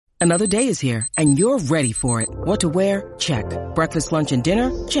Another day is here, and you're ready for it. What to wear? Check. Breakfast, lunch, and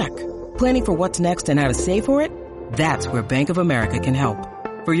dinner? Check. Planning for what's next and how to save for it? That's where Bank of America can help.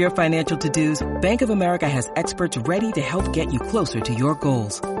 For your financial to-dos, Bank of America has experts ready to help get you closer to your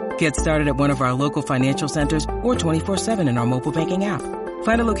goals. Get started at one of our local financial centers or 24/7 in our mobile banking app.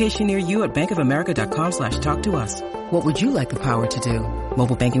 Find a location near you at bankofamerica.com/talktous. What would you like the power to do?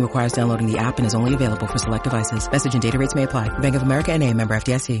 Mobile banking requires downloading the app and is only available for select devices. Message and data rates may apply. Bank of America N.A., member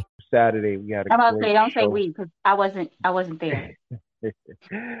FDIC. Saturday we had a I'm about to great say, don't say show. we, because I wasn't there.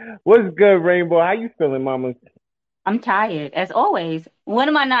 What's good, Rainbow? How you feeling, mama? I'm tired, as always. When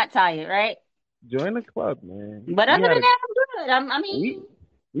am I not tired, right? Join the club, man. But other than that, I'm good. I mean,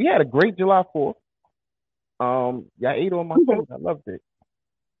 we had a great July 4th. Y'all ate on my food. I loved it.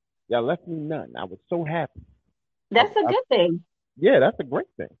 Y'all left me nothing. I was so happy. That's a good thing. Yeah, that's a great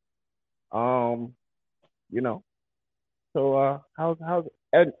thing. You know. So how's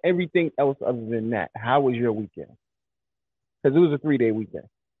everything else other than that? How was your weekend? Because it was a 3-day weekend.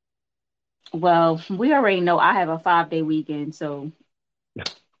 Well, we already know I have a 5-day weekend, so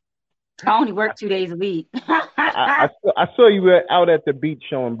I only work 2 days a week. I saw you were out at the beach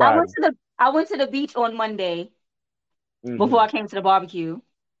showing body. I went to the beach on Monday before I came to the barbecue.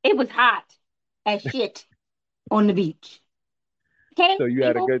 It was hot as shit on the beach. Okay, so you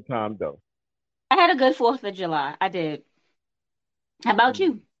had a good time though. I had a good 4th of July. I did. How about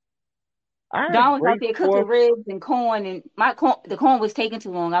you? Don was out there cooking ribs and corn, and the corn was taking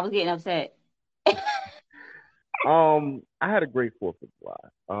too long. I was getting upset. I had a great 4th of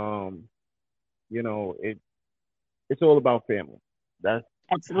July. You know, it's all about family. That's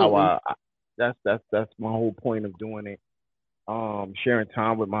Absolutely. how that's my whole point of doing it. Sharing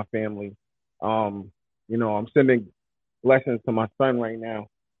time with my family. You know, I'm sending blessings to my son right now.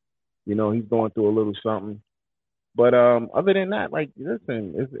 You know, he's going through a little something. But other than that, like,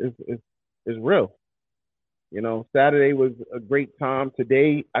 listen, it's real. You know, Saturday was a great time.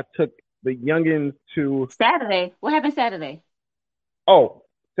 Today, I took the youngins to Saturday. What happened Saturday? Oh,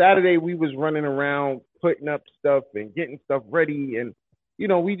 Saturday we was running around putting up stuff and getting stuff ready, and you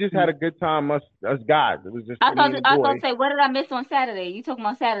know, we just had a good time. Us guys. It was just. I was gonna say, what did I miss on Saturday? You talking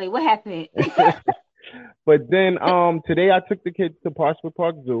about Saturday? What happened? But then today I took the kids to Prospect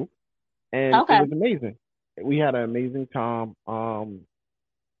Park Zoo, and it was amazing. We had an amazing time.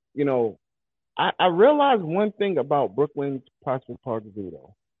 You know, I realized one thing about Brooklyn's Prospect Park Zoo,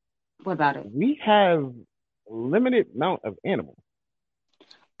 though. What about it? We have a limited amount of animals.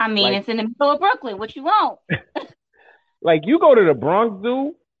 I mean, it's in the middle of Brooklyn. What you want? Like, you go to the Bronx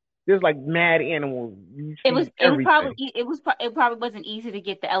Zoo, there's like mad animals. It probably wasn't easy to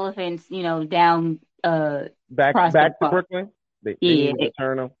get the elephants, you know, down back to Brooklyn. They need to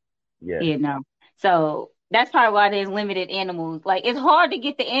turn them. Yeah, no. So that's probably why there's limited animals. Like, it's hard to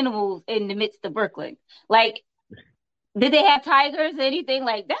get the animals in the midst of Brooklyn. Like, did they have tigers or anything?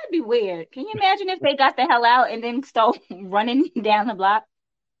 Like, that'd be weird. Can you imagine if they got the hell out and then start running down the block?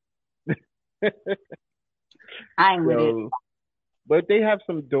 I ain't with it. But they have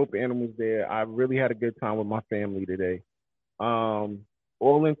some dope animals there. I really had a good time with my family today. All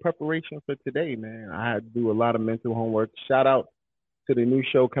in preparation for today, man. I had to do a lot of mental homework. Shout out to the new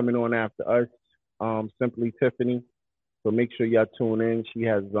show coming on after us, Simply Tiffany. So make sure y'all tune in. She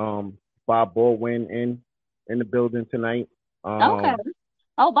has Bob Baldwin in the building tonight. Okay.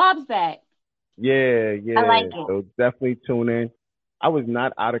 Oh, Bob's back. Yeah. I like it. So definitely tune in. I was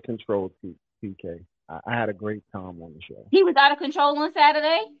not out of control, TK. I had a great time on the show. He was out of control on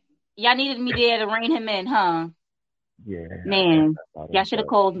Saturday? Y'all needed me there to rein him in, huh? Yeah. Man, y'all should have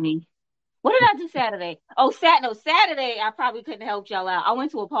called me. What did I do Saturday? Oh, Saturday, I probably couldn't help y'all out. I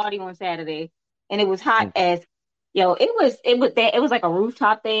went to a party on Saturday, and it was hot as, it was like a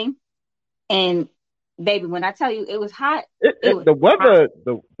rooftop thing. And baby, when I tell you it was hot, the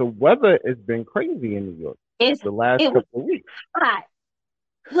weather has been crazy in New York. The last couple of weeks. Hot.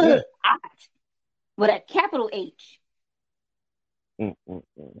 Hot. With a capital H. For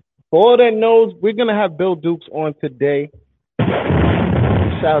all that knows, we're going to have Bill Dukes on today.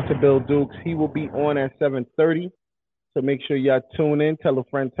 Shout out to Bill Dukes. He will be on at 7:30. So make sure y'all tune in. Tell a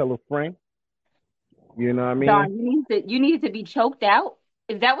friend. You know what I mean? Don, you needed to be choked out.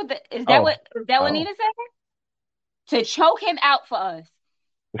 Is that what Nina said? To choke him out for us.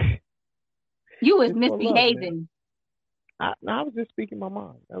 You was misbehaving. I was just speaking my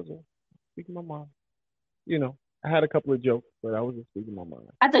mind. Speaking my mind. You know, I had a couple of jokes, but I was just speaking my mind.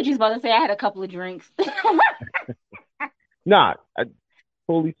 I thought you was about to say I had a couple of drinks. Nah,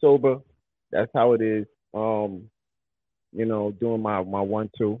 fully sober. That's how it is. You know, doing my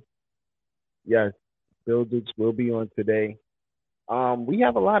 1-2. Yes, Bill Dukes will be on today. We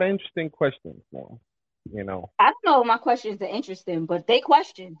have a lot of interesting questions now. You know, I don't know if my questions are interesting, but they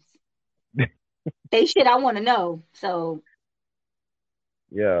questions. They shit I want to know. So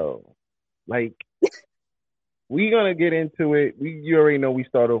yo, like we're gonna get into it. You already know we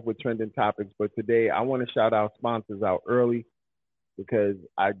start off with trending topics, but today I want to shout our sponsors out early because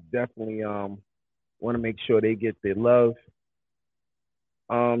I definitely want to make sure they get their love.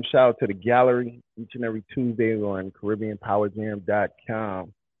 Shout out to the gallery each and every Tuesday on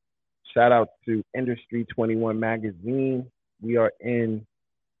CaribbeanPowerJam.com. Shout out to Industry 21 Magazine. We are in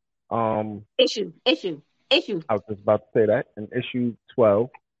issue. I was just about to say that in issue 12.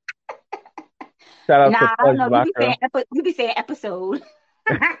 Shout out to Nah, I don't Plush know. Vodka. You be saying episode.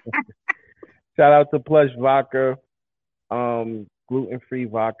 Shout out to Plush Vodka, gluten-free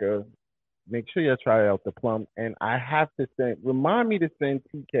vodka. Make sure you try out the plum. And I have to remind me to send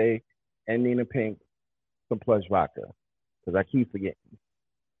TK and Nina Pink some Plush Vodka because I keep forgetting.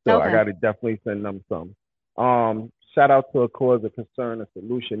 So Okay. I got to definitely send them some. Shout out to A Cause of Concern, a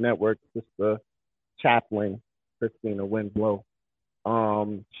Solution Network, Sister Chaplain, Christina Winslow.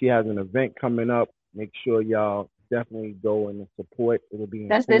 She has an event coming up. Make sure y'all definitely go and support. It'll be in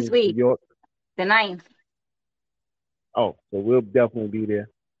That's Queens, this week. New York. The 9th. Oh, so we'll definitely be there.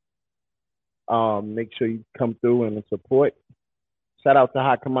 Make sure you come through and support. Shout out to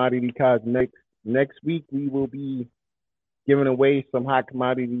Hot Commodity Cosmetics. Next week we will be giving away some Hot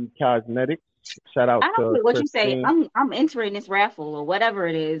Commodity Cosmetics. Shout out I don't to care what Christine. you say. I'm entering this raffle or whatever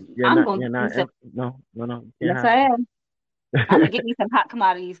it is. You're I'm not. going You're to not. do some. No. Yes, I am. I'm gonna get me some Hot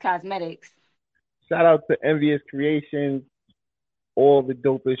Commodities Cosmetics. Shout out to Envious Creations. All the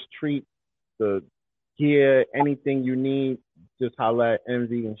dopest treats, the gear, anything you need, just holla at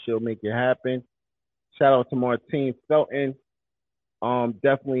Envy and she'll make it happen. Shout out to Martine Felton.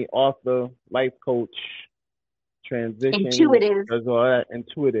 Definitely author, life coach, transition, Intuitive. does all that.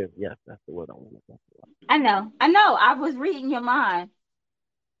 Intuitive. Yes, that's the word I want to say. I know. I was reading your mind.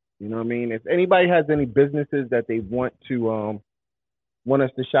 You know what I mean? If anybody has any businesses that they want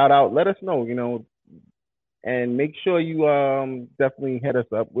us to shout out, let us know, you know. And make sure you definitely hit us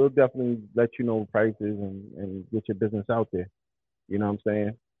up. We'll definitely let you know prices and get your business out there. You know what I'm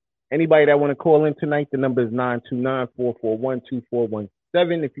saying? Anybody that want to call in tonight, the number is 929-441-2417.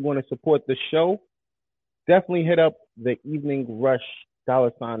 If you want to support the show, definitely hit up the Evening Rush,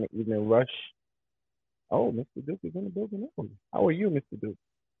 $ the Evening Rush. Oh, Mr. Duke is in the building. How are you, Mr. Duke?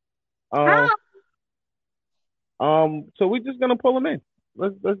 So we're just gonna pull him in.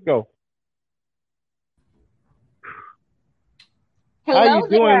 Let's go. Hello, how you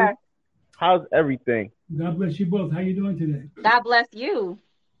doing? there. How's everything? God bless you both. How you doing today? God bless you.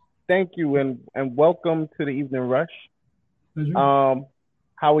 Thank you, and welcome to the Evening Rush. Pleasure. How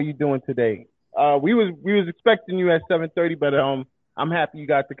are you doing today? We was expecting you at 7:30, but I'm happy you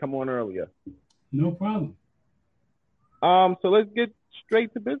got to come on earlier. No problem. So let's get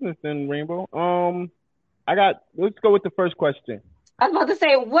straight to business then, Rainbow. Let's go with the first question. I was about to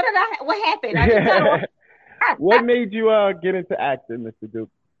say, what happened? I just got off. What made you get into acting, Mr. Duke?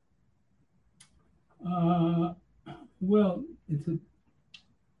 Well, it's a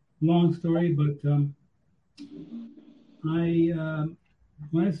long story, but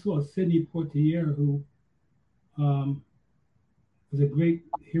when I saw Sidney Poitier, who was a great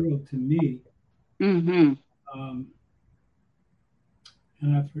hero to me, Mm-hmm.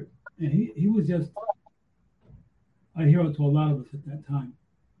 and he was just a hero to a lot of us at that time.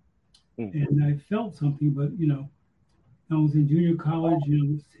 Mm-hmm. And I felt something, but you know, I was in junior college,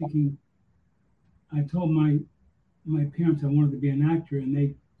 I told my parents I wanted to be an actor, and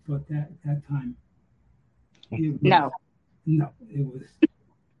they thought that at that time it was, it was.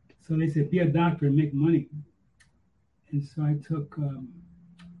 So they said, be a doctor and make money. And so I took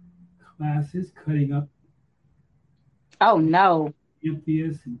classes cutting up. Oh no!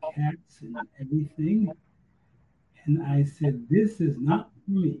 Amphibians and cats and everything. And I said, this is not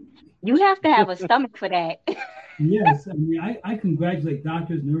for me. You have to have a stomach for that. Yes, I mean, I congratulate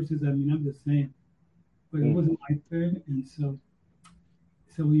doctors, nurses. I mean, I'm just saying, but it wasn't my thing. And so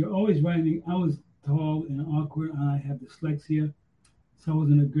you're always writing. I was tall and awkward, and I had dyslexia, so I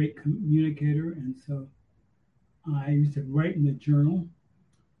wasn't a great communicator. And so I used to write in the journal.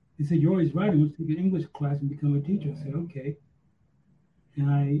 They said, you're always writing. Let's take an English class and become a teacher. I said, okay. And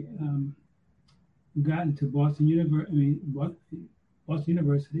I got into Boston University,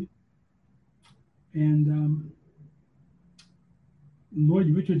 and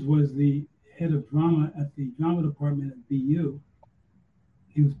Lloyd Richards was the head of drama at the drama department at BU.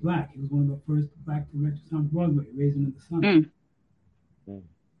 He was black. He was one of the first black directors on Broadway, Raisin in the Sun.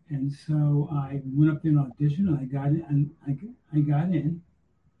 And so I went up there and auditioned, and I got in. And I got in,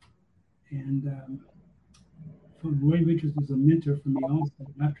 and so Roy Richards was a mentor for me also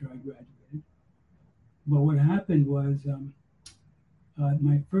after I graduated. But what happened was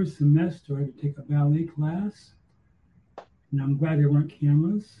my first semester, I had to take a ballet class, and I'm glad there weren't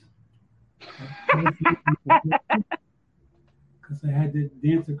cameras. Because I had to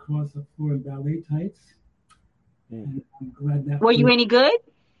dance across the floor in ballet tights. And I'm glad that. Were you any good?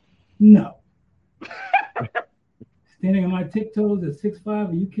 No. Standing on my tiptoes at 6'5",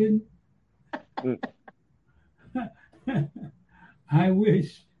 are you kidding? I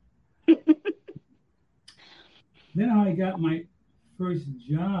wish. Then how I got my first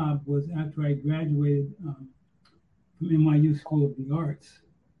job was after I graduated from NYU School of the Arts.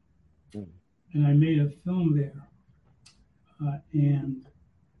 And I made a film there. And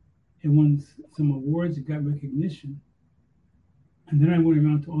it won some awards, it got recognition. And then I went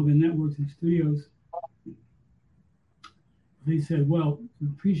around to all the networks and studios. They said, well, we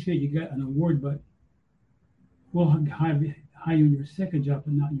appreciate you got an award, but we'll hire you in your second job,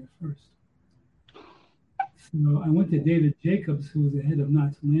 but not in your first. So I went to David Jacobs, who was the head of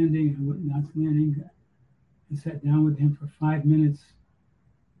Knots Landing. I went to Knots Landing and sat down with him for 5 minutes.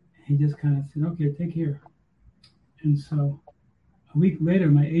 He just kind of said, okay, take care. And so a week later,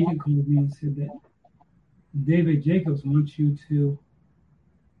 my agent called me and said that David Jacobs wants you to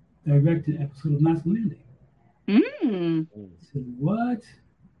direct an episode of Knots Landing. I said, what?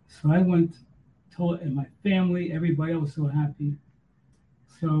 So I went, told my family, everybody. I was so happy.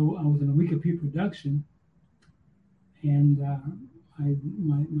 So I was in a week of pre-production, and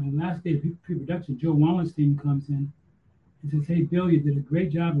my last day of pre-production, Joe Wallenstein comes in and says, hey, Bill, you did a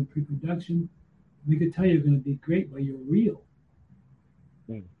great job in pre-production. We could tell you're going to be great, but you're real.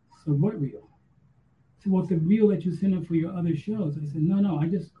 So what real? So what's the reel that you sent in for your other shows? I said, no, I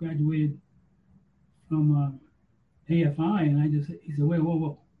just graduated from AFI, and he said, wait,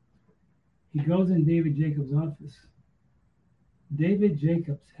 whoa. He goes in David Jacobs' office. David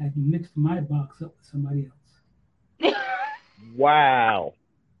Jacobs had mixed my box up with somebody else. Wow.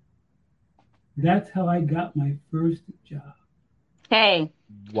 That's how I got my first job. Hey.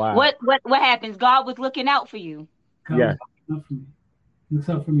 Wow. What happens? God was looking out for you. God was looking out for me. He looks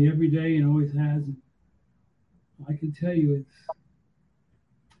out for me every day and always has. And I can tell you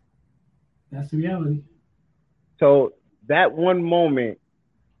that's the reality. So that one moment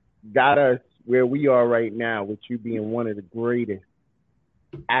got us where we are right now, with you being one of the greatest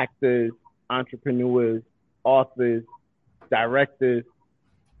actors, entrepreneurs, authors, directors.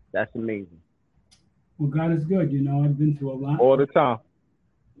 That's amazing. Well, God is good. I've been through a lot. All the time.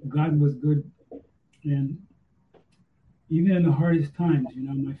 God was good. And even in the hardest times,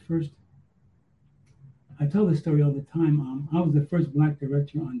 I tell this story all the time. I was the first Black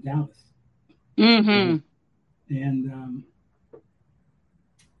director on Dallas. Mm-hmm. And,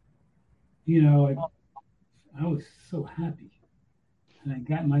 I was so happy. And I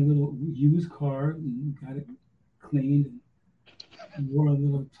got my little used car and got it cleaned and wore a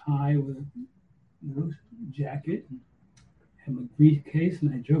little tie with a little jacket and had my briefcase,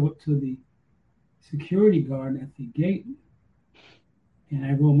 and I drove up to the security guard at the gate, and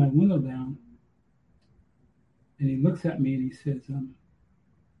I rolled my window down, and he looks at me and he says,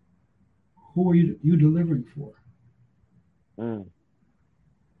 who are you delivering for?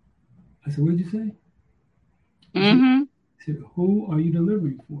 I said, what did you say? Mm-hmm. He said, who are you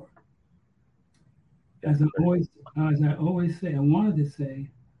delivering for? As I always say, I wanted to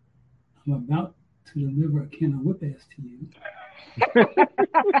say, I'm about to deliver a can of whip ass to you.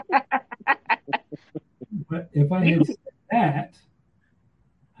 But if I had said that,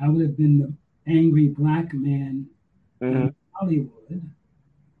 I would have been the angry Black man in Hollywood.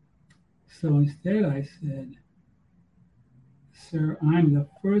 So instead I said, sir, I'm the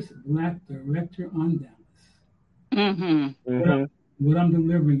first Black director on Dallas. Mm-hmm. What I'm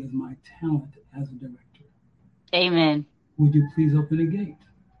delivering is my talent as a director. Amen. Would you please open the gate?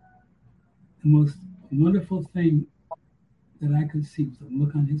 The most wonderful thing that I could see was the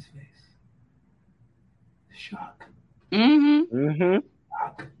look on his face. Shock. Mm-hmm.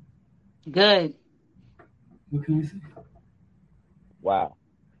 Shock. Good. What can I say? Wow.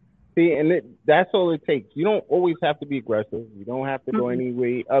 See, and that's all it takes. You don't always have to be aggressive. You don't have to go any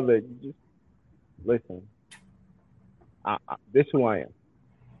way other. You just listen. This is who I am.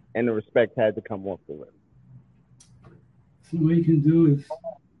 And the respect had to come off the lip. So what you can do is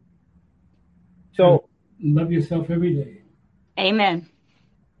love yourself every day. Amen.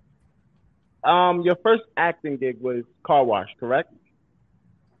 Your first acting gig was Car Wash, correct?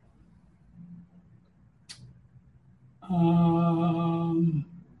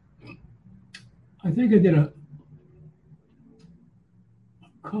 I think I did a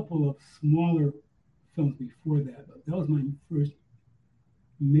couple of smaller films before that, but that was my first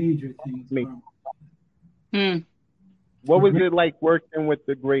major thing. What was it like working with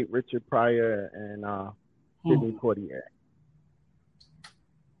the great Richard Pryor and Sidney Poitier?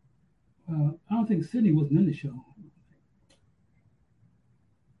 I don't think Sidney wasn't in the show.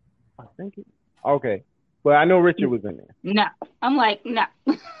 I think it. Okay, but I know Richard was in there. No, I'm like no.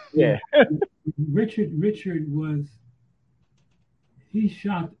 Yeah. Richard was. He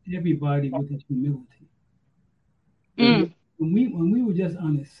shocked everybody with his humility. When we were just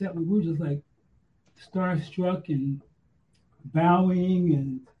on the set, we were just like starstruck and bowing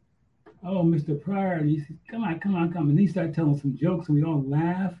and oh, Mr. Pryor, and he said, come on. And he started telling some jokes and we all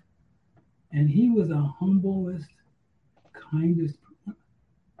laugh. And he was the humblest, kindest.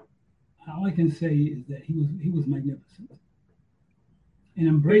 All I can say is that he was magnificent and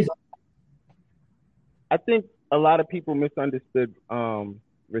embraced. I think a lot of people misunderstood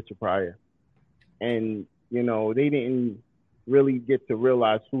Richard Pryor, and they didn't really get to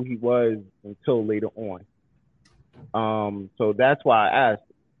realize who he was until later on. So that's why I asked,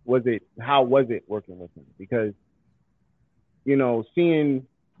 how was it working with him? Because seeing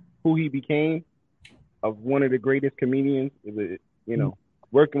who he became, of one of the greatest comedians,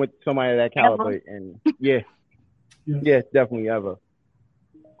 working with somebody of that caliber, and yes, definitely ever.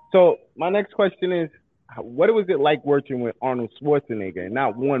 So my next question is, what was it like working with Arnold Schwarzenegger in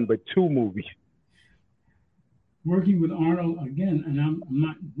not one but two movies? Working with Arnold again, and I'm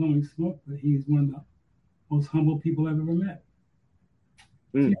not blowing smoke, but he's one of the most humble people I've ever met.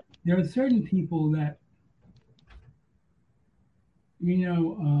 See, there are certain people that,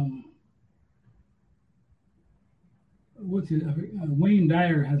 Wayne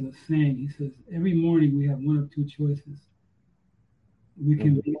Dyer has a saying. He says, every morning we have one of two choices. We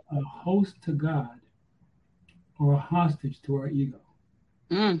can be a host to God or a hostage to our ego.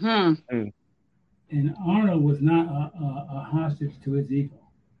 Mm-hmm. And Arnold was not a hostage to his ego.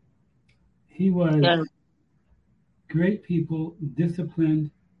 He was great people,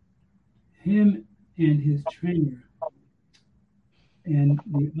 disciplined. Him and his trainer and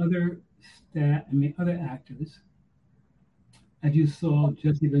the other actors, as you saw,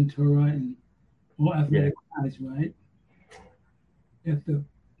 Jesse Ventura and all athletic guys, right? If the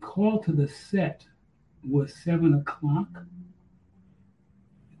call to the set was 7:00,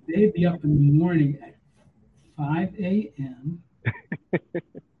 they'd be up in the morning at 5 a.m.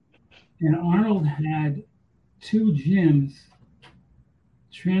 And Arnold had 2 gyms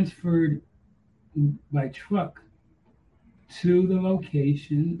transferred by truck to the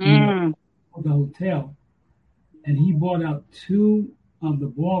location, of the hotel. And he bought out 2 of the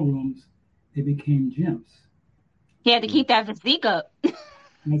ballrooms. They became gyms. He had to keep that physique up.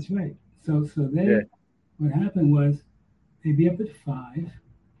 That's right. So what happened was they'd be up at 5.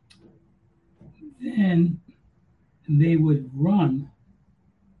 Then they would run,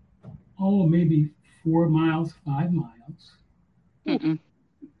 maybe 4 miles, 5 miles. Mm-mm.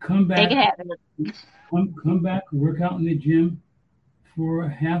 Come back. Come back, work out in the gym for a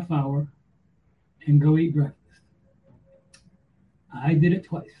half hour, and go eat breakfast. I did it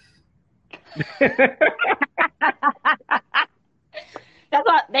twice. That's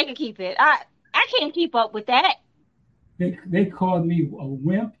why they can keep it. I can't keep up with that. They called me a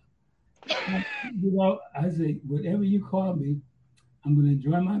wimp. I say, whatever you call me, I'm going to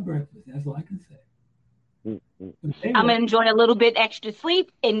enjoy my breakfast. That's all I can say. I'm going to enjoy a little bit extra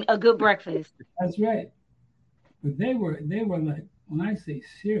sleep and a good breakfast. That's right. But they were like, when I say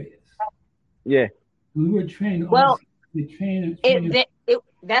serious. Yeah. We were trained. Well, they trained.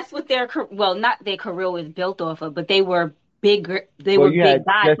 That's what not their career was built off of, but they were bigger. They were big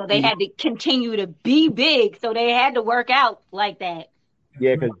guys, so they had to continue to be big. So they had to work out like that.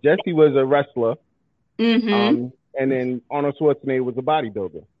 Yeah, because Jesse was a wrestler. Mm-hmm. And then Arnold Schwarzenegger was a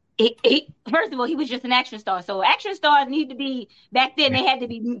bodybuilder. First of all, he was just an action star. So action stars need to be, back then they had to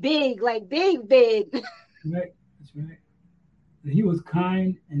be big, like big. Right. That's right. He was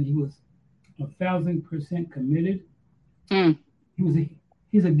kind and he was 1,000% committed.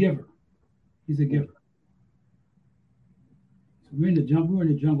 He's a giver. He's a giver. So we were in the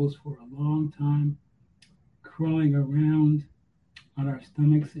jungles for a long time, crawling around on our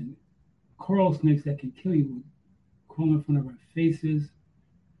stomachs, and coral snakes that can kill you would crawl in front of our faces.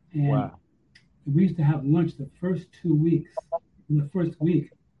 And we used to have lunch the first 2 weeks. In the first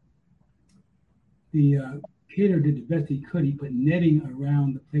week, the caterer did the best he could. He put netting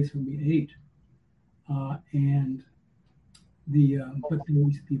around the place where we ate. But there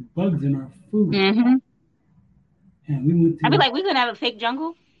used to be bugs in our food. Mm-hmm. And we went to... I'd be like, we couldn't have a fake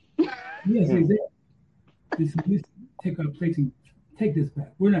jungle? Yes, exactly. This is take our plates and take this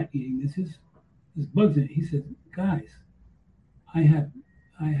back. We're not eating this. There's bugs in it. He said, guys, I have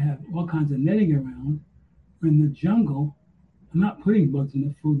all kinds of netting around. We're in the jungle. I'm not putting bugs in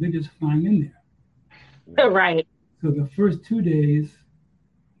the food. They're just flying in there. Right. So the first 2 days,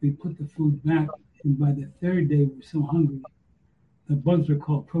 we put the food back. And by the third day, we were so hungry. The bugs were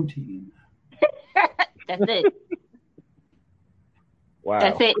called protein. That's it. Wow.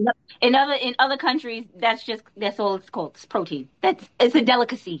 That's it. In other countries, that's all it's called. It's protein. It's a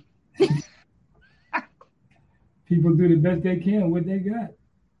delicacy. People do the best they can with what they got.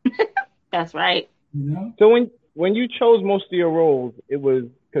 That's right. You know. So when you chose most of your roles, it was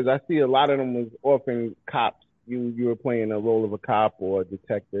because I see a lot of them was often cops. You were playing a role of a cop or a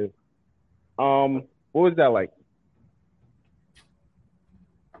detective. What was that like?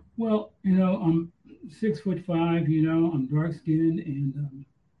 Well, I'm 6'5", I'm dark skinned, and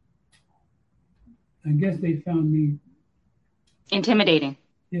I guess they found me intimidating.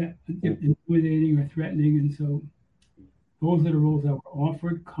 Yeah, intimidating or threatening, and so those are the roles that were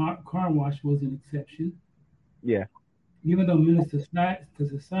offered. Car wash was an exception. Yeah. Even though Minister to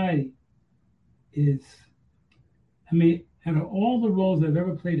Society is, out of all the roles I've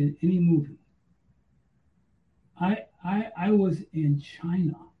ever played in any movie, I was in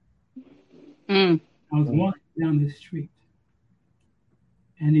China. I was walking down the street,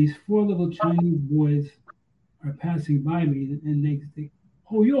 and these 4 little Chinese boys are passing by me, and they say,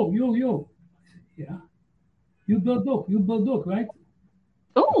 "Oh, yo." I said, "Yeah. You Bill Duke, right?"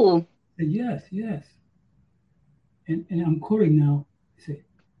 Ooh. I said, yes. And I'm quoting now. I say,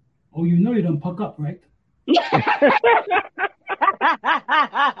 "Oh, you don't puck up, right?"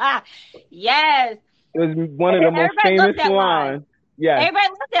 Yes. It was one of the most famous lines. Yeah. Everybody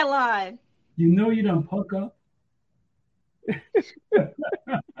loved that line. You don't puck up.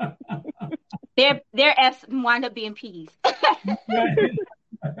 Their F's wind up being P's.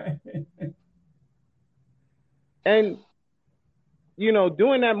 And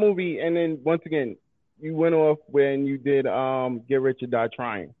doing that movie, and then once again, you went off when you did Get Rich or Die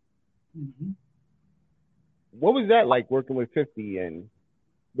Trying. Mm-hmm. What was that like working with 50? And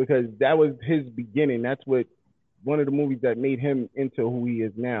because that was his beginning, that's what one of the movies that made him into who he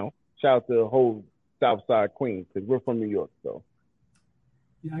is now. Shout out to the whole South Side Queens, because we're from New York, so.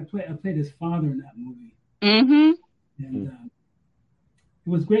 Yeah, I played his father in that movie. Mm-hmm. And it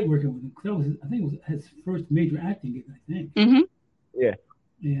was great working with him. I think it was his first major acting gig, I think. Mm-hmm. Yeah.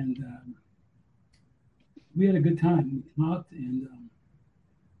 And we had a good time. We talked and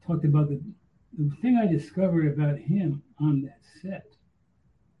talked about the thing I discovered about him on that set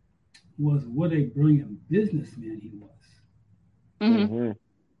was what a brilliant businessman he was. Mm-hmm.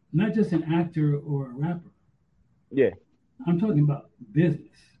 Not just an actor or a rapper. Yeah. I'm talking about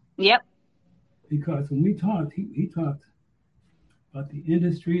business. Yep. Because when we talked, he talked about the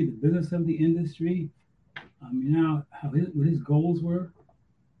industry, the business of the industry, what his goals were.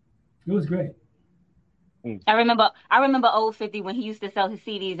 It was great. I remember old 50 when he used to sell his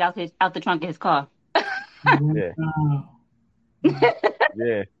CDs out the trunk of his car. Yeah. Wow.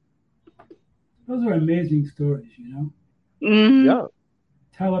 Yeah. Those are amazing stories, Mm-hmm. Yeah.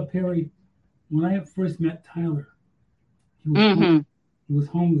 Tyler Perry, when I first met Tyler, he was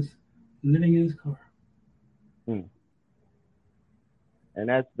homeless, living in his car. And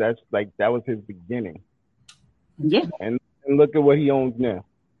that's like, that was his beginning. Yeah. And look at what he owns now.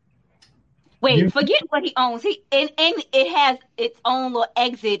 Wait, forget what he owns. And it has its own little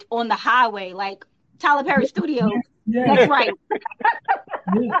exit on the highway, like Tyler Perry Studios. Yeah. That's right.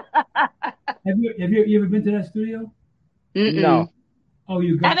 Yeah. Have you ever been to that studio? Mm-mm. No. Oh,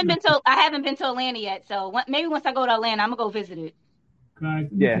 you got. I haven't been to Atlanta yet, so maybe once I go to Atlanta, I'm gonna go visit it. Guys,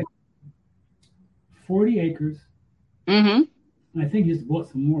 yeah. 40 acres. Mm-hmm. I think he just bought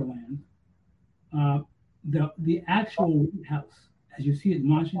some more land. The actual White House, as you see it in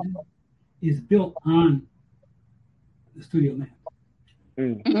Washington, is built on the studio land.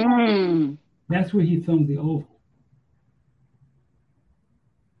 Mm. That's where he filmed The Oval.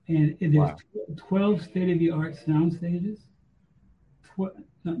 And there's 12 state-of-the-art sound stages. 12.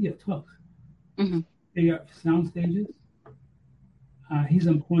 Mm-hmm. State-of-the-art sound stages. He's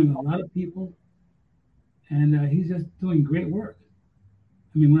employing a lot of people, and he's just doing great work.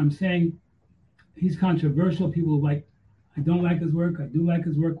 I mean, when I'm saying he's controversial, people like, I don't like his work, I do like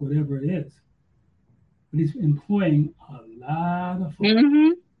his work, whatever it is. But he's employing a lot of folks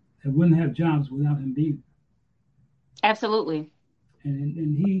that wouldn't have jobs without him being. Absolutely.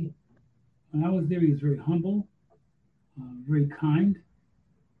 And he, when I was there, he was very humble, very kind,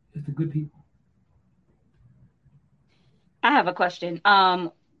 just a good people. I have a question.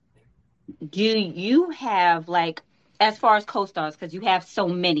 do you have like, as far as co-stars, because you have so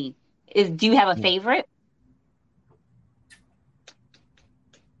many, do you have a favorite?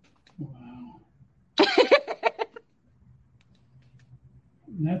 Wow.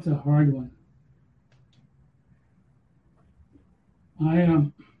 That's a hard one.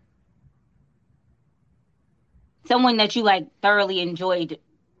 Someone that you like thoroughly enjoyed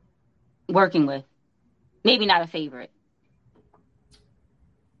working with. Maybe not a favorite.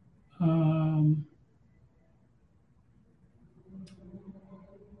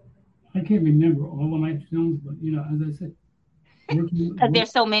 I can't remember all of my films, but as I said, because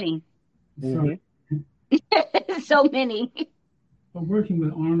there's so many. So many. But working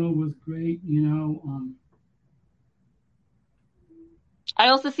with Arnold was great. I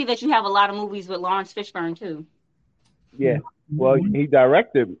also see that you have a lot of movies with Lawrence Fishburne too. Yeah. Well, he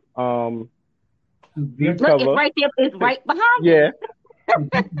directed Deep Cover. Look, it's right there. It's right behind you. Yeah.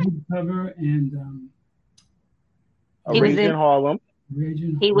 Deep Cover and he was in Harlem.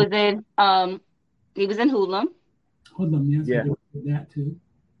 He was in Hoodlum. Hoodlum, yes. Yeah. That too.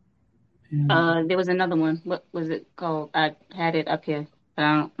 And, there was another one. What was it called? I had it up here.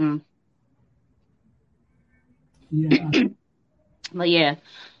 Yeah. But yeah.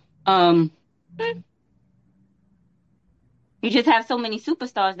 You just have so many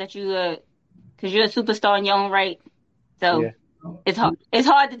superstars that you because you're a superstar in your own right. So it's hard. It's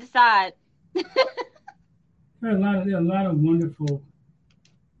hard to decide. There are a lot of wonderful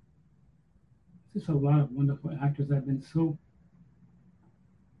actors. I've been so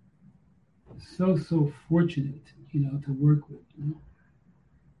fortunate, to work with.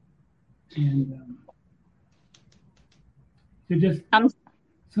 And they're just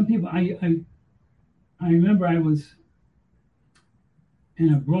some people. I remember I was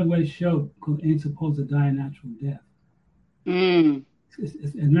in a Broadway show called "Ain't Supposed to Die a Natural Death." As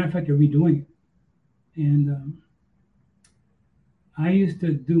a matter of fact, they're redoing it, and I used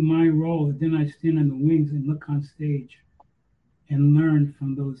to do my role, and then I stand in the wings and look on stage and learn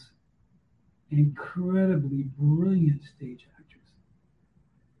from those incredibly brilliant stage actors.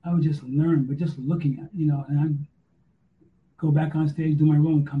 I would just learn, but just looking at, and I'd go back on stage, do my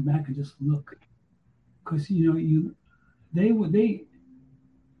role, and come back and just look. Because, they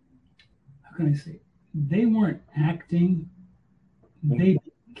how can I say, they weren't acting, they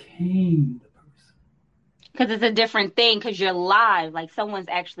became the person. Because it's a different thing, because you're live, like someone's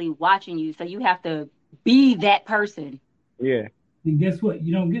actually watching you, so you have to be that person. Yeah. And guess what?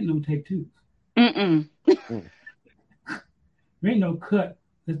 You don't get no take twos. There ain't no cut.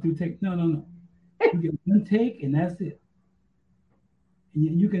 Let's do take. No. You get one take, and that's it.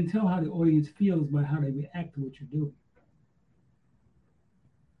 And you can tell how the audience feels by how they react to what you're doing.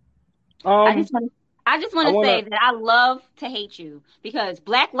 I just want to say that I love to hate you, because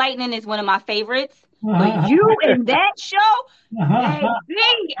Black Lightning is one of my favorites. But you in that show,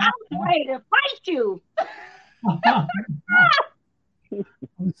 baby, I was ready to fight you.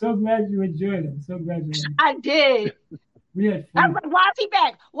 I'm so glad you enjoyed it. I'm so glad you enjoyed it. I did. We had fun. I was like, why is he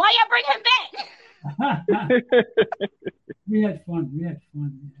back? Why y'all bring him back? We had fun. Yeah.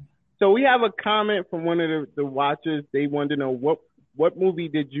 So we have a comment from one of the watchers. They wanted to know what movie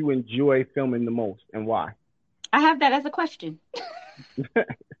did you enjoy filming the most and why? I have that as a question.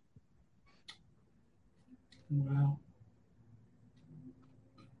 Wow.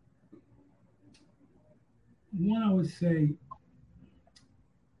 One, I would say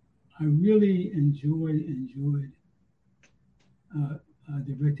I really enjoyed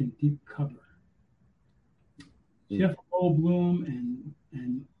directing Deep Cover. Jeff Goldblum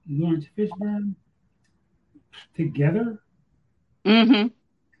and Lawrence Fishburne together. Mm-hmm.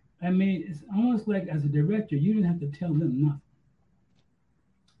 I mean, it's almost like as a director, you didn't have to tell them nothing.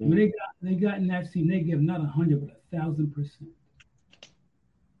 When they got in that scene, they give not 100 but 1,000%.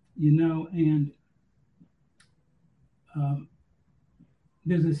 And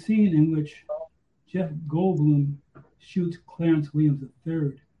there's a scene in which Jeff Goldblum shoots Clarence Williams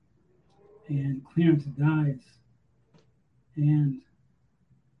III, and Clarence dies, and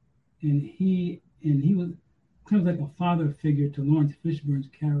he was kind of like a father figure to Lawrence Fishburne's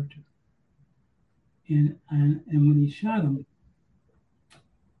character, and when he shot him,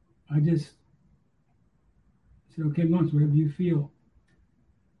 I just said, "Okay, Lawrence, whatever you feel."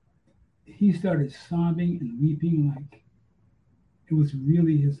 He started sobbing and weeping like it was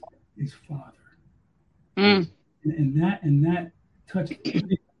really his father, and that touched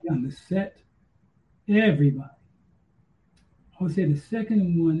everybody on the set. Everybody. I would say the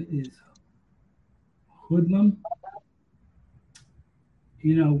second one is Hoodlum.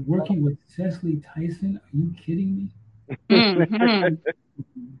 Working with Cecily Tyson. Are you kidding me? Mm-hmm.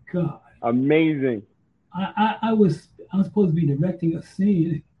 God, Amazing. I was supposed to be directing a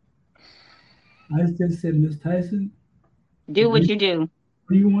scene. I just said, Miss Tyson, do what you do. What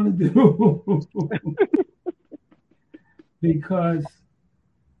do you want to do? Because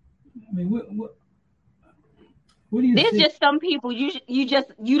I mean, what do you? There's just some people you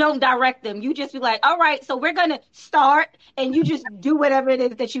don't direct them. You just be like, all right, so we're gonna start, and you just do whatever it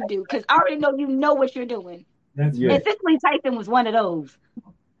is that you do because I already know you know what you're doing. That's right. And Cicely Tyson was one of those.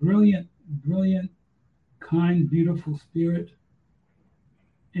 Brilliant, kind, beautiful spirit.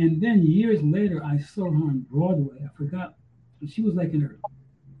 And then years later, I saw her on Broadway. I forgot. She was like in her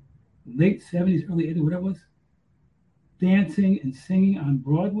late 70s, early 80s, whatever it was, dancing and singing on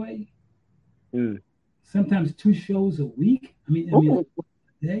Broadway. Sometimes 2 shows a week. I mean a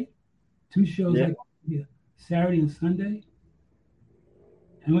day. 2 shows like Saturday and Sunday.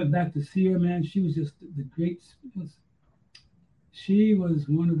 I went back to see her, man. She was just the great. She was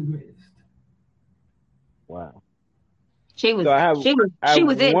one of the greatest. Wow. She was. So I have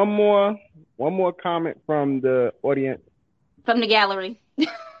it. One more comment from the audience. From the gallery.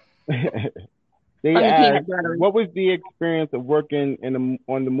 They asked, what was the experience of working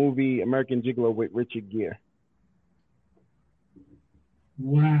on the movie American Gigolo with Richard Gere?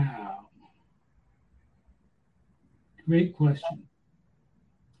 Wow. Great question.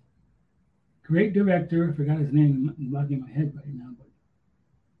 Great director. I forgot his name. I'm blocking my head right now, but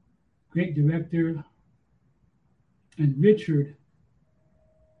great director. And Richard,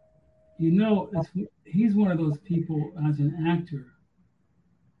 he's one of those people as an actor.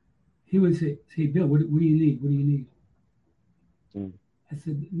 He would say, Bill, what do you need? What do you need? I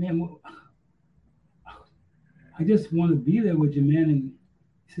said, man, I just want to be there with you, man. And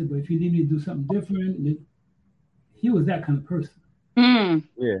he said, but if you need me to do something different, he was that kind of person.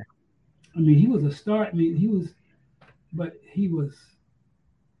 Yeah. I mean, he was a star. I mean, he was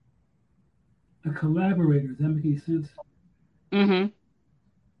a collaborator. Does that make any sense? He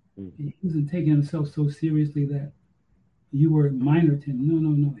wasn't taking himself so seriously that you were minor to him. No.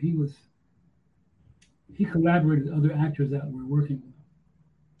 He collaborated with other actors that were working with him.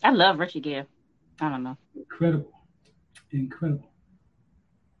 I love Richard Gere. I don't know. Incredible.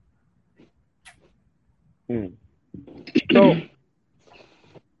 So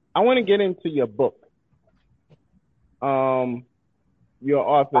I want to get into your book. You're an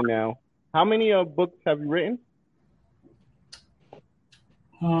author now. How many books have you written?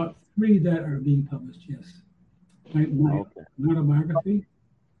 3 that are being published, yes. My autobiography.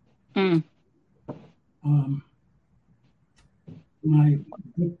 My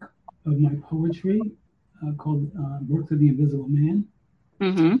book of my poetry called Works of the Invisible Man.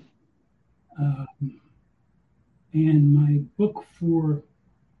 And my book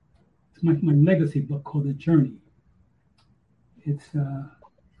my legacy book called The Journey. It's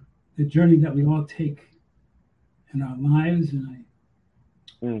the journey that we all take in our lives,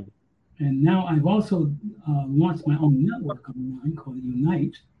 and now I've also launched my own network online called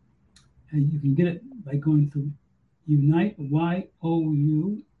Unite, and you can get it by going through Unite, YOUNITE,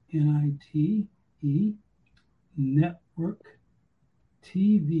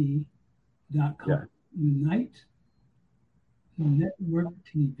 networktv.com. Unite,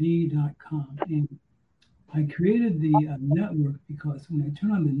 networktv.com. And I created the network because when I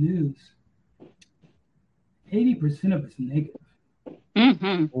turn on the news, 80% of it's negative.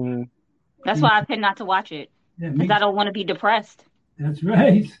 That's why I tend not to watch it, because I don't want to be depressed. That's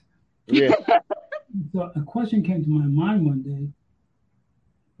right. Yeah. So a question came to my mind one day.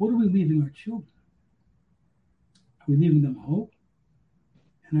 What are we leaving our children? Are we leaving them hope?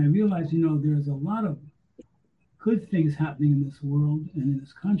 And I realized, there's a lot of good things happening in this world and in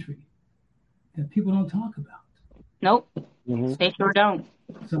this country that people don't talk about. Nope. They sure don't.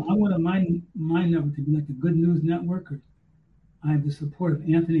 So I want my network to be like a good news network. I have the support of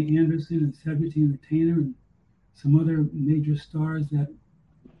Anthony Anderson and Cedric the Entertainer and some other major stars that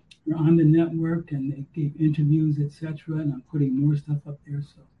are on the network, and they gave interviews, etc. And I'm putting more stuff up there.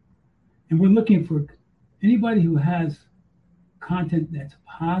 And we're looking for anybody who has content that's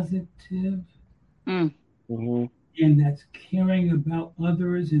positive and that's caring about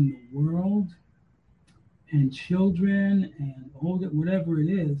others in the world and children and older, whatever it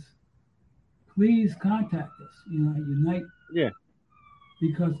is. Please contact us. At Unite. Yeah.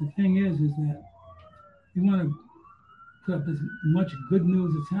 Because the thing is that we want to put up as much good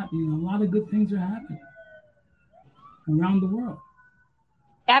news that's happening. A lot of good things are happening around the world.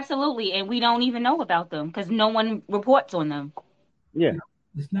 Absolutely, and we don't even know about them because no one reports on them. Yeah.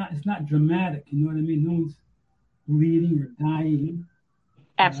 It's not dramatic. You know what I mean? No one's bleeding or dying.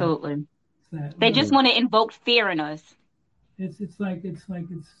 Absolutely. They just want to invoke fear in us. it's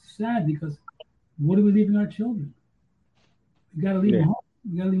sad because what are we leaving our children? We got to leave them hope.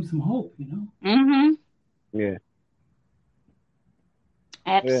 We got to leave them some hope, you know. Yeah.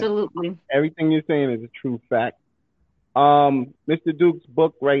 Absolutely. Yeah. Everything you're saying is a true fact. Mr. Duke's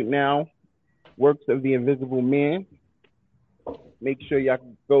book right now, Works of the Invisible Man. Make sure y'all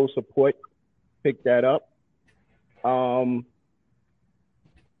can go support, pick that up.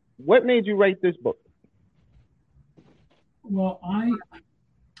 What made you write this book? Well, I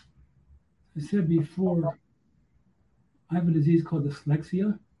said before, I have a disease called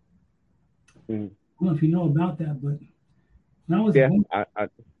dyslexia. I don't know if you know about that, but when I was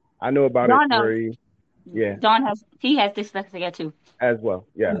I know about Dawn it. knows. Dawn has dyslexia too. As well,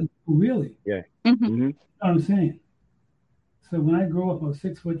 yeah. Really? Yeah. You know what I'm saying? So when I grew up, I was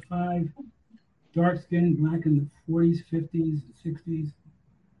 6'5", dark skin, black in the 40s, 50s, 60s.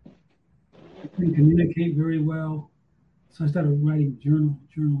 I couldn't communicate very well. So I started writing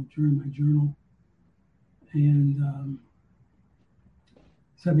my journal. And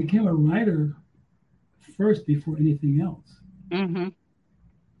so I became a writer first before anything else. And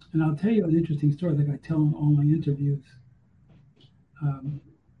I'll tell you an interesting story that I tell in all my interviews.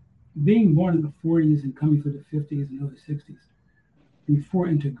 Being born in the 40s and coming through the 50s and early 60s, before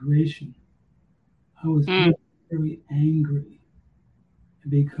integration, I was very, very angry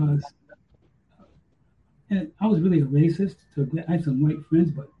because and I was really a racist. So I had some white friends,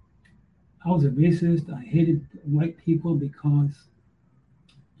 but I was a racist. I hated white people because,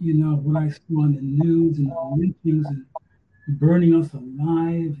 you know, what I saw on the news and the lynchings and burning us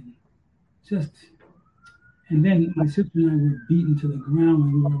alive and then my sister and I were beaten to the ground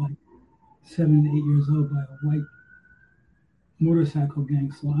when we were like 7 to 8 years old by a white motorcycle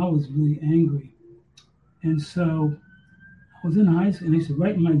gang. So I was really angry. And so I was in high school and I used to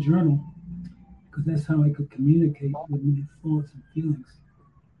write in my journal because that's how I could communicate with my thoughts and feelings.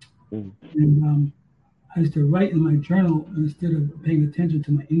 And I used to write in my journal instead of paying attention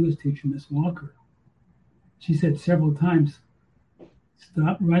to my English teacher, Miss Walker. She said several times,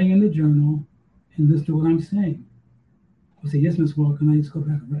 stop writing in the journal and listen to what I'm saying. I would say, yes, Miss Walker, and I just go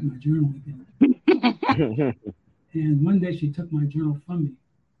back and write my journal again. And one day she took my journal from me.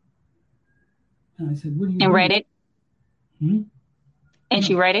 And I said, what are you doing? And read it? And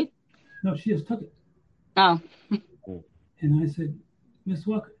she read it? No, she just took it. Oh. And I said, Miss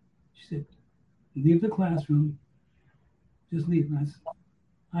Walker, she said, leave the classroom. Just leave. And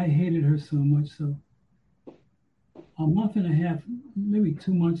I hated her so much. So a month and a half, maybe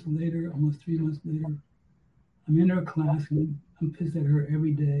 2 months later, almost 3 months later, I'm in her class and I'm pissed at her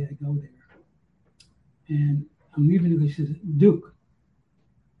every day. I go there. And I'm leaving because she says, Duke,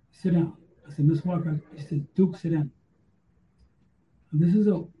 sit down. I said, Miss Walker, she said, Duke, sit down. And this is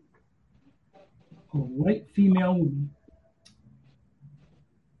a white female woman.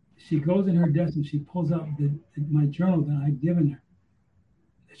 She goes in her desk and she pulls out my journal that I'd given her,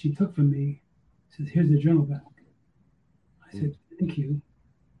 that she took from me. Says, here's the journal back. I said, thank you.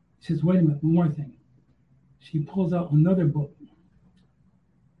 She says, wait a minute, one more thing. She pulls out another book.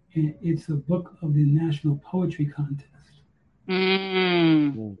 And it's a book of the National Poetry Contest.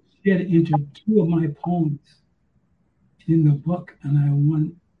 She had entered 2 of my poems in the book, and I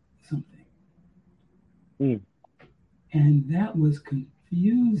won something. And that was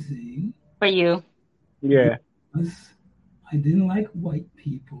confusing. For you. Yeah. Because I didn't like white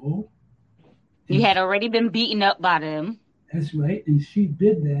people. You had already been beaten up by them. That's right. And she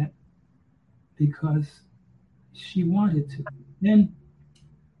did that because she wanted to. Then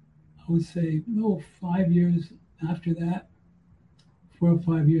I would say, 5 years after that, 4 or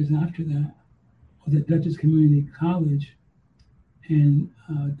 5 years after that, I was at Dutchess Community College, and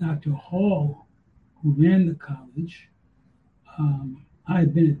Dr. Hall, who ran the college, I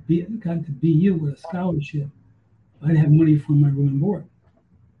had gotten to BU with a scholarship. I didn't have money for my room and board.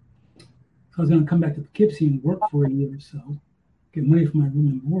 So I was going to come back to Poughkeepsie and work for a year or so, get money for my room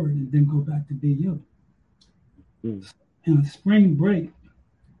and board, and then go back to BU. And on spring break,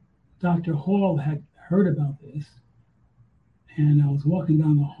 Dr. Hall had heard about this, and I was walking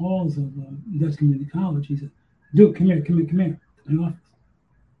down the halls of Dutchess Community College. He said, Duke, come here, to my office.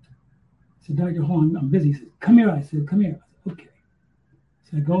 I said, Dr. Hall, I'm busy. He said, come here. I said, come here. I said, okay.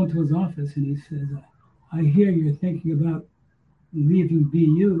 So I go into his office, and he says, I hear you're thinking about leaving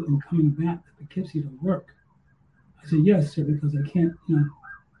BU and coming back to Poughkeepsie to work. I said, yes, sir, because I can't,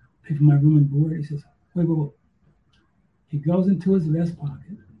 pay for my room and board. He says, wait. He goes into his vest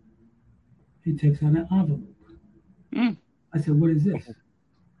pocket. He takes out an envelope. I said, what is this?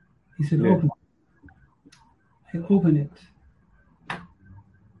 He said, open it. I open it.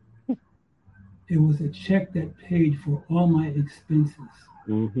 It was a check that paid for all my expenses.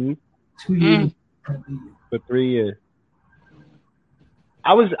 Mm-hmm. 2 years. For 3 years.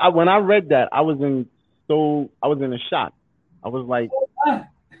 When I read that, I was in a shock. I was like,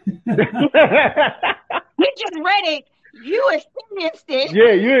 You just read it. You experienced it.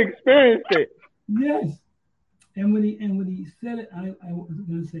 Yeah, you experienced it. Yes. And when he said it, I was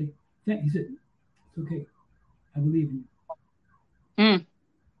going to say, he said, it's okay. I believe you.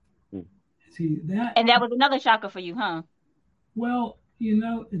 See that? And that was another shocker for you, huh? Well,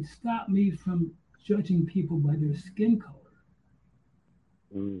 it stopped me from judging people by their skin color.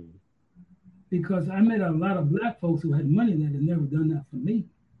 Because I met a lot of black folks who had money that had never done that for me.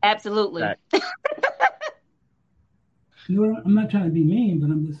 Absolutely. I'm not trying to be mean,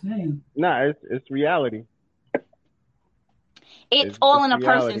 but I'm just saying. Nah, it's reality. It's all in a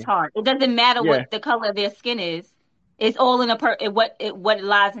person's heart. It doesn't matter what the color of their skin is. It's all in what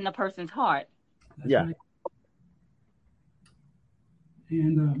lies in the person's heart. That's right.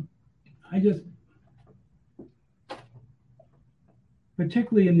 And I just,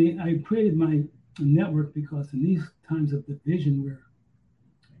 particularly I created my network because in these times of division where,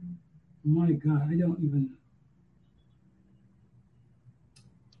 my God, I don't know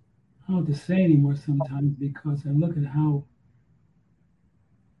what to say anymore sometimes, because I look at how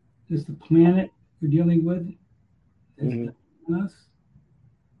just the planet we're dealing with is us.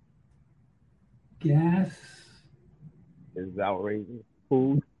 Gas is outrageous.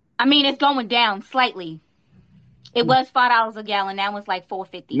 Food. I mean, it's going down slightly. It was $5 a gallon. Now it's like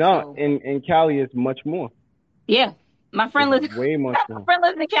 $4.50. No, in Cali it's much more. Yeah. My friend lives way much more. My friend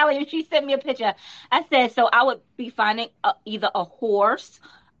lives in Cali, and she sent me a picture. I said, so I would be finding either a horse,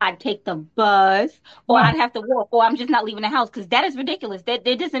 I'd take the bus, or I'd have to walk, or I'm just not leaving the house, because that is ridiculous. That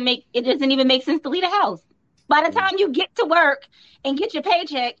doesn't even make sense to leave the house. By the time you get to work and get your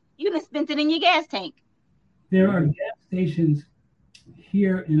paycheck, you done spent it in your gas tank. There are gas stations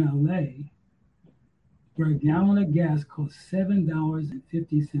here in LA where a gallon of gas costs $7.50 a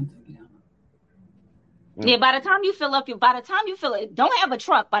gallon. Yeah, by the time you fill it, don't have a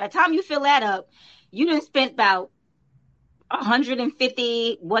truck. By the time you fill that up, you done spent about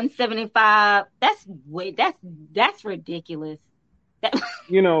 150, 175. That's ridiculous.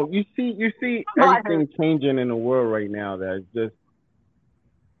 You see everything changing in the world right now. That's just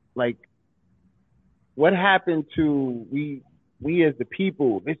like, what happened to we as the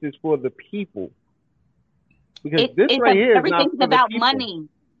people? This is for the people. Because everything's about money.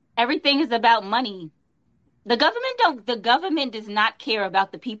 Everything is about money. The government does not care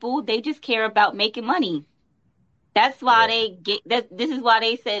about the people. They just care about making money. That's why this is why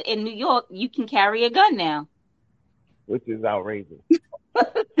they said in New York you can carry a gun now. Which is outrageous.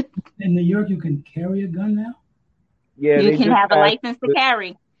 In New York you can carry a gun now? Yeah, you can have a license to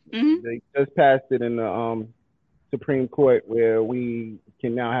carry. Mm-hmm. They just passed it in the Supreme Court where we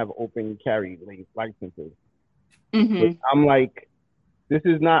can now have open carry licenses. Mm-hmm. But I'm like, this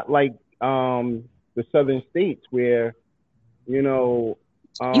is not like the southern states where, you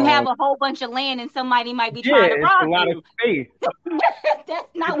have a whole bunch of land and somebody might be trying to rob you. Yeah, it's a lot of space.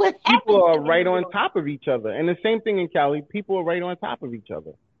 That's not what happens. People are right on top of each other. And the same thing in Cali, people are right on top of each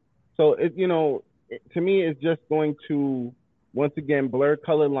other. So, to me, it's just going to, once again, blur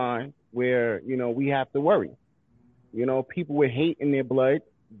color lines where, we have to worry. People with hate in their blood,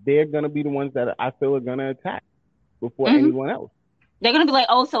 they're going to be the ones that I feel are going to attack before anyone else. They're going to be like,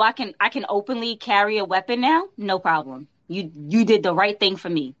 oh, so I can openly carry a weapon now? No problem. You did the right thing for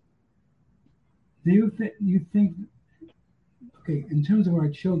me. Do you think, okay, in terms of our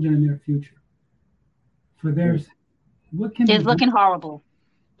children and their future, for theirs, what can it's looking horrible.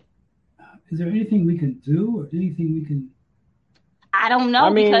 Is there anything we can do or anything we can? I don't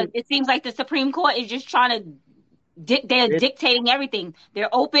know, because it seems like the Supreme Court is just trying to. They're dictating everything. They're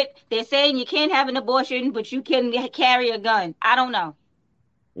open. They're saying you can't have an abortion, but you can carry a gun. I don't know.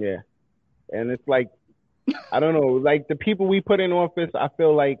 Yeah, and it's like, I don't know. Like the people we put in office, I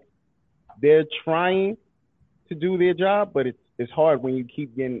feel like they're trying to do their job, but it's hard when you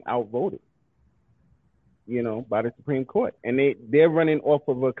keep getting outvoted. By the Supreme Court, and they're running off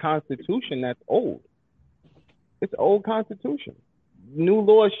of a constitution that's old. It's an old constitution. New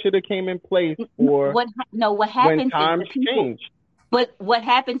laws should have came in place for what happens when times change. But what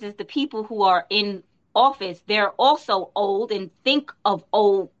happens is the people who are in office, they're also old and think of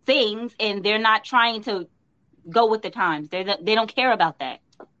old things, and they're not trying to go with the times. They don't care about that.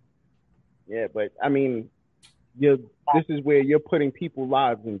 Yeah, but I mean, this is where you're putting people's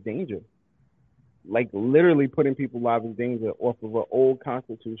lives in danger. Like literally putting people's lives in danger off of an old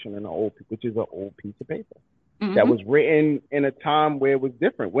constitution and which is an old piece of paper. that was written in a time where it was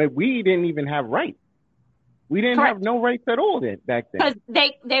different, when we didn't even have rights. We didn't Correct. have no rights at all back then.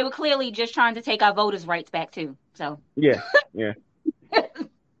 Because they were clearly just trying to take our voters' rights back too. So yeah.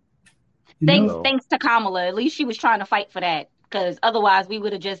 Thanks to Kamala. At least she was trying to fight for that. Because otherwise we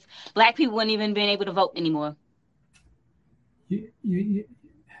would have black people wouldn't even been able to vote anymore. These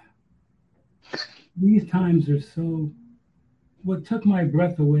times are so, what took my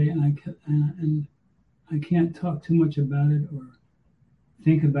breath away, and I can't talk too much about it or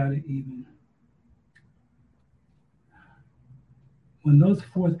think about it even. When those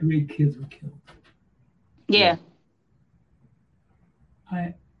 4th grade kids were killed. Yeah.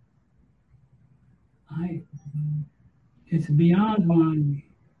 It's beyond my,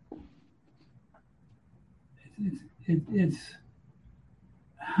 it's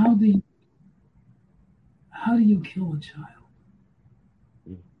how do you kill a child?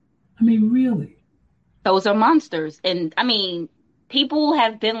 I mean, really? Those are monsters. And I mean, people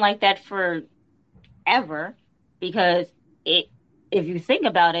have been like that forever, because if you think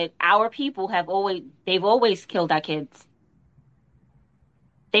about it, our people they've always killed our kids.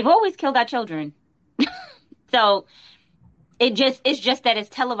 They've always killed our children. So it's just that it's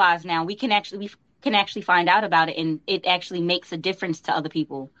televised now. We can actually find out about it, and it actually makes a difference to other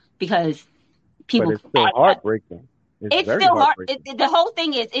people, because people. But it's still heartbreaking. It's still heartbreaking. The whole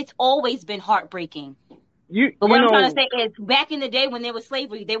thing is, it's always been heartbreaking. But what I'm trying to say is, back in the day when there was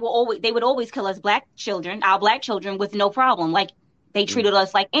slavery, they would always kill us our black children, with no problem. Like, they treated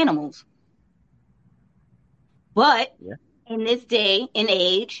us like animals. But in this day and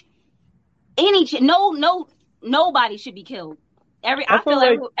age, nobody should be killed. I feel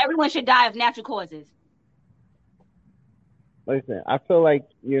like everyone should die of natural causes. Listen, I feel like,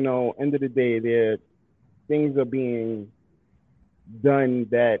 end of the day, things are being done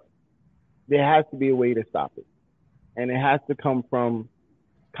that there has to be a way to stop it. And it has to come from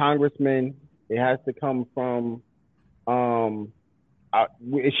congressmen. It has to come from,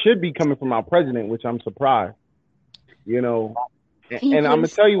 it should be coming from our president, which I'm surprised, And I'm going to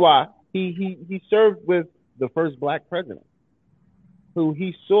tell you why. He served with the first black president, who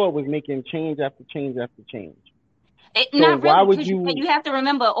he saw was making change after change after change. Why would you have to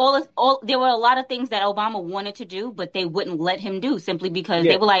remember, there were a lot of things that Obama wanted to do, but they wouldn't let him do, simply because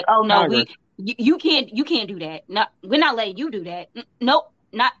they were like, oh no, you can't do that. No, we're not letting you do that. Nope,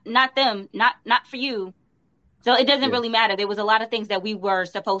 not them, not for you. So it doesn't really matter. There was a lot of things that we were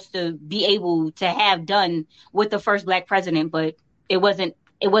supposed to be able to have done with the first black president, but it was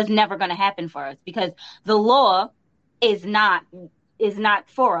never going to happen for us, because the law is not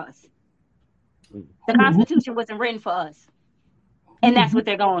for us. The Constitution wasn't written for us, and that's what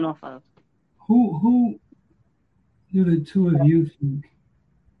they're going off of. Who do the two of you think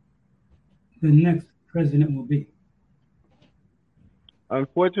the next president will be?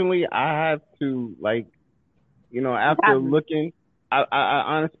 Unfortunately, I have to, after looking, I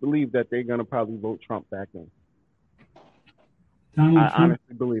honestly believe that they're going to probably vote Trump back in.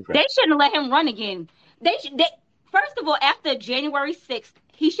 Honestly believe that. They shouldn't let him run again. First of all, after January 6th,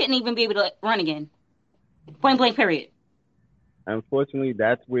 he shouldn't even be able to run again. Point blank, period. Unfortunately,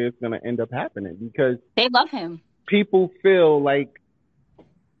 that's where it's going to end up happening, because they love him. People feel like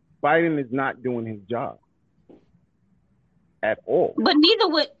Biden is not doing his job at all. But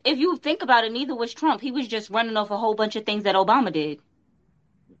if you think about it, neither was Trump. He was just running off a whole bunch of things that Obama did.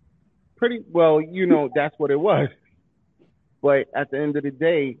 Pretty well, that's what it was. But at the end of the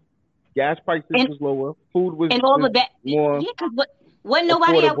day, gas prices was lower, food was and all of that. More. Yeah, because wasn't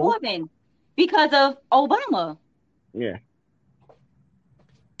nobody at war then, because of Obama. Yeah.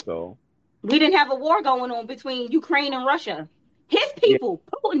 So we didn't have a war going on between Ukraine and Russia. His people,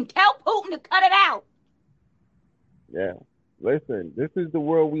 Putin, tell Putin to cut it out. Yeah. Listen, this is the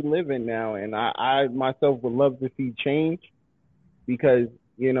world we live in now, and I myself would love to see change, because,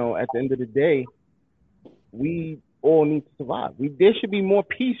 at the end of the day, we all need to survive. There should be more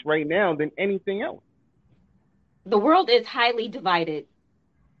peace right now than anything else. The world is highly divided.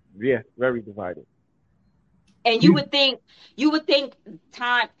 Yeah, very divided. And you would think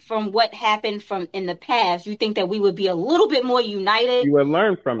time from what happened from in the past, you think that we would be a little bit more united. You would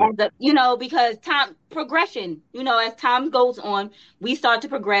learn from it. Because progression, as time goes on, we start to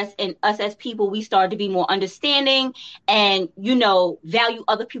progress, and us as people, we start to be more understanding and, value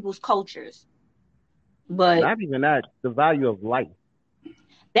other people's cultures. But not even that, the value of life.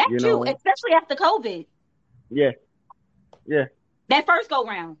 That too, especially after COVID. Yeah. Yeah. That first go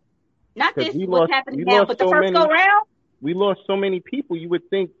round. Not this, what's happening now, but the first go round. We lost so many people. You would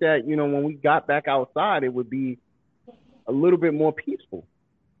think that, when we got back outside, it would be a little bit more peaceful.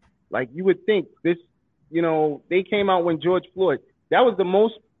 Like, you would think this you know, they came out when George Floyd. That was the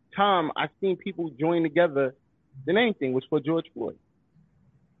most time I've seen people join together than anything was for George Floyd.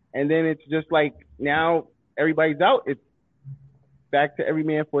 And then it's just like now everybody's out. It's back to every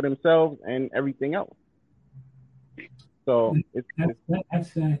man for themselves and everything else. So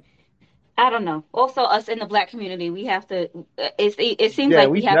that's sad. I don't know. Also, us in the Black community, we have to. It seems like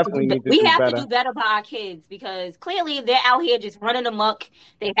we have to do better by our kids, because clearly they're out here just running amok.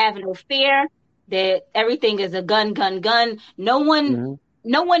 They have no fear. That everything is a gun. No one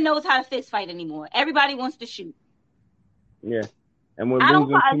knows how to fist fight anymore. Everybody wants to shoot. Yeah, and we're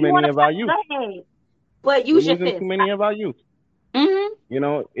losing too many of our youth. But use your fist. Too many of our youth. Mm-hmm. You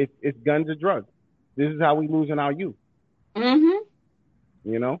know, it's guns or drugs. This is how we losing our youth.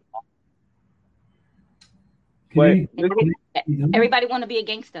 Mm-hmm. You know. But everybody want to be a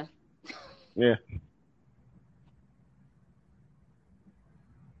gangster. Yeah.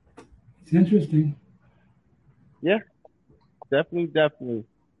 It's interesting. Yeah, definitely.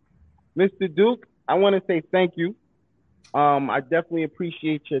 Mr. Duke, I want to say thank you. I definitely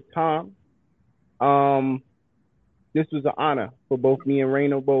appreciate your time. This was an honor for both me and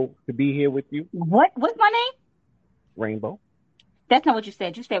Rainbow to be here with you. What's my name? Rainbow. That's not what you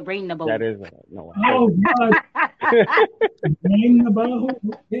said. You said Rainbow. That is no. Oh God. Rainbow.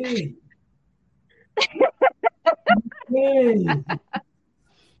 Okay. Okay.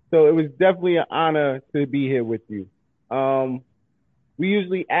 So it was definitely an honor to be here with you. We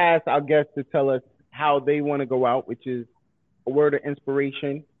usually ask our guests to tell us how they want to go out, which is a word of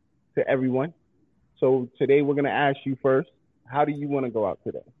inspiration to everyone. So today we're going to ask you first, how do you want to go out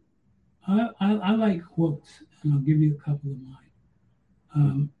today? I like quotes, and I'll give you a couple of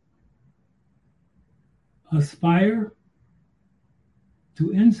mine. Aspire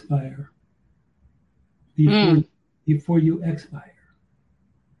to inspire before you expire.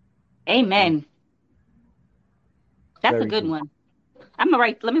 Amen. That's a good one. Let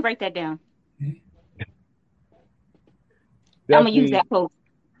me write that down. Okay. I'm gonna use that quote.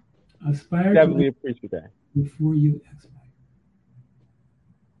 Aspire definitely appreciate that. Before you expire.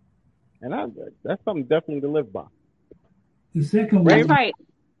 And that's something definitely to live by. The second one. That's right.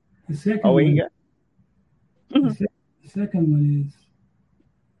 The second one. Yeah. The second one is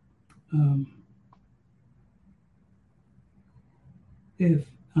if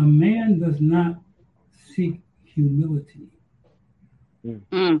a man does not seek humility,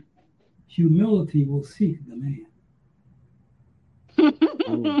 humility will seek the man.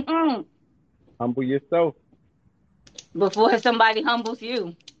 Humble yourself before somebody humbles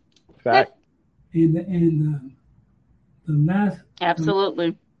you. Fact. And the last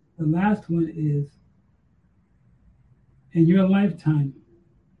absolutely the last one is, in your lifetime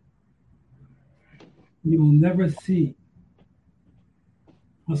you will never see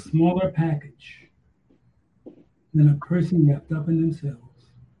a smaller package than a person wrapped up in themselves.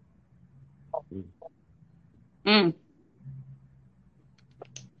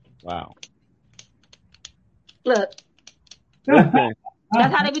 Wow. Look. That's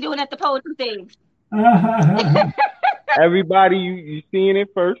how they be doing at the poetry thing. Everybody, you seeing it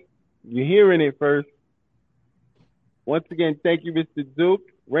first. You're hearing it first. Once again, thank you, Mr. Duke.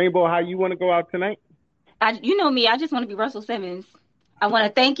 Rainbow, how you want to go out tonight? You know me. I just want to be Russell Simmons. I want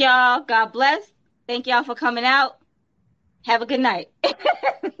to thank y'all. God bless. Thank y'all for coming out. Have a good night.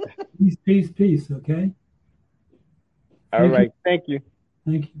 Peace. Okay? All right. Thank you.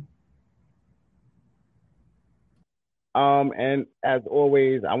 Thank you. And as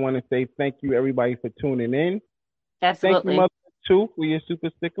always, I want to say thank you, everybody, for tuning in. Absolutely. Thank you, Mother, too, for your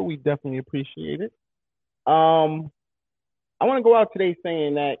super sticker. We definitely appreciate it. I want to go out today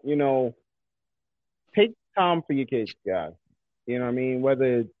saying that, you know, take time for your kids, guys. You know what I mean?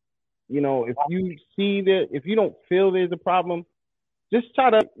 Whether, you know, if you see that, if you don't feel there's a problem, just try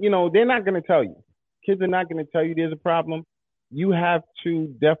to, you know, they're not going to tell you. Kids are not going to tell you there's a problem. You have to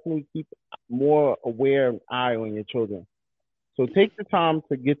definitely keep more aware and eye on your children. So take the time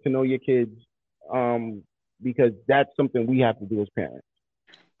to get to know your kids, because that's something we have to do as parents.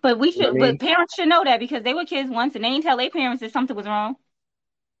 But but parents should know that, because they were kids once and they didn't tell their parents that something was wrong.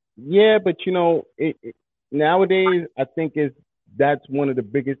 Yeah, but you know, nowadays I think that's one of the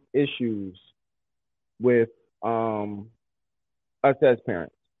biggest issues with us as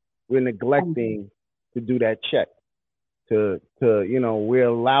parents. We're neglecting to do that check. To you know, we're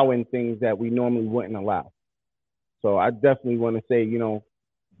allowing things that we normally wouldn't allow. So I definitely want to say, you know,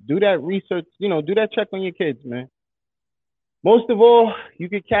 do that research, you know, do that check on your kids, man. Most of all, you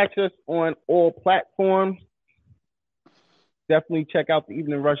can catch us on all platforms. Definitely check out the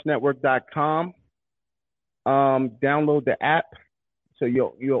eveningrush.network.com. Download the app, so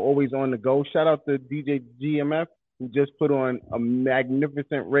you're always on the go. Shout out to DJ GMF, who just put on a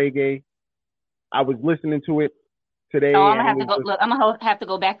magnificent reggae. I was listening to it today. Oh, I'm gonna have to go. Look, I'm gonna have to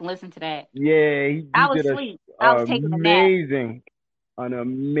go back and listen to that. Yeah, he I was did asleep. I was taking a nap. An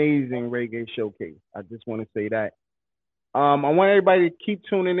amazing reggae showcase. I just want to say that. I want everybody to keep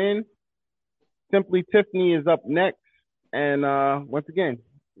tuning in. Simply Tiffany is up next, and once again,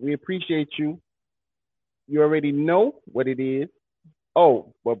 we appreciate you. You already know what it is.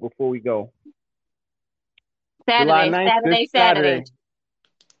 Oh, but before we go, July 9th, Saturday.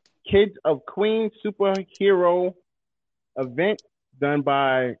 Kids of Queens superhero event done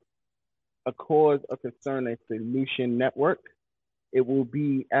by A Cause, A Concern, A Solution Network. It will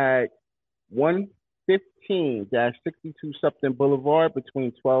be at 115-62 Supton Boulevard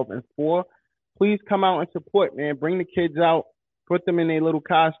between 12 and 4. Please come out and support, man. Bring the kids out. Put them in their little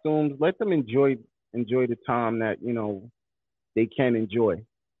costumes. Let them enjoy the time that, they can enjoy.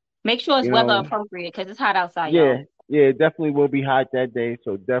 Make sure it's weather appropriate because it's hot outside, y'all. Yeah, it definitely will be hot that day.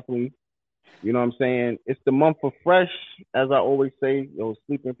 So definitely, you know what I'm saying? It's the month of fresh, as I always say.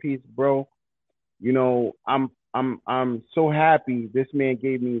 Sleep in peace, bro. I'm so happy this man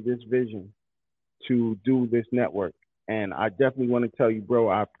gave me this vision to do this network. And I definitely want to tell you, bro,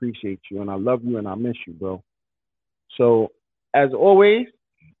 I appreciate you and I love you and I miss you, bro. So as always,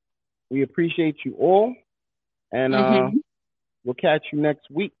 we appreciate you all. And we'll catch you next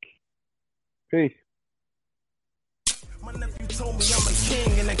week. Peace. My nephew told me I'm a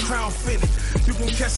king and that crown fitted. You can catch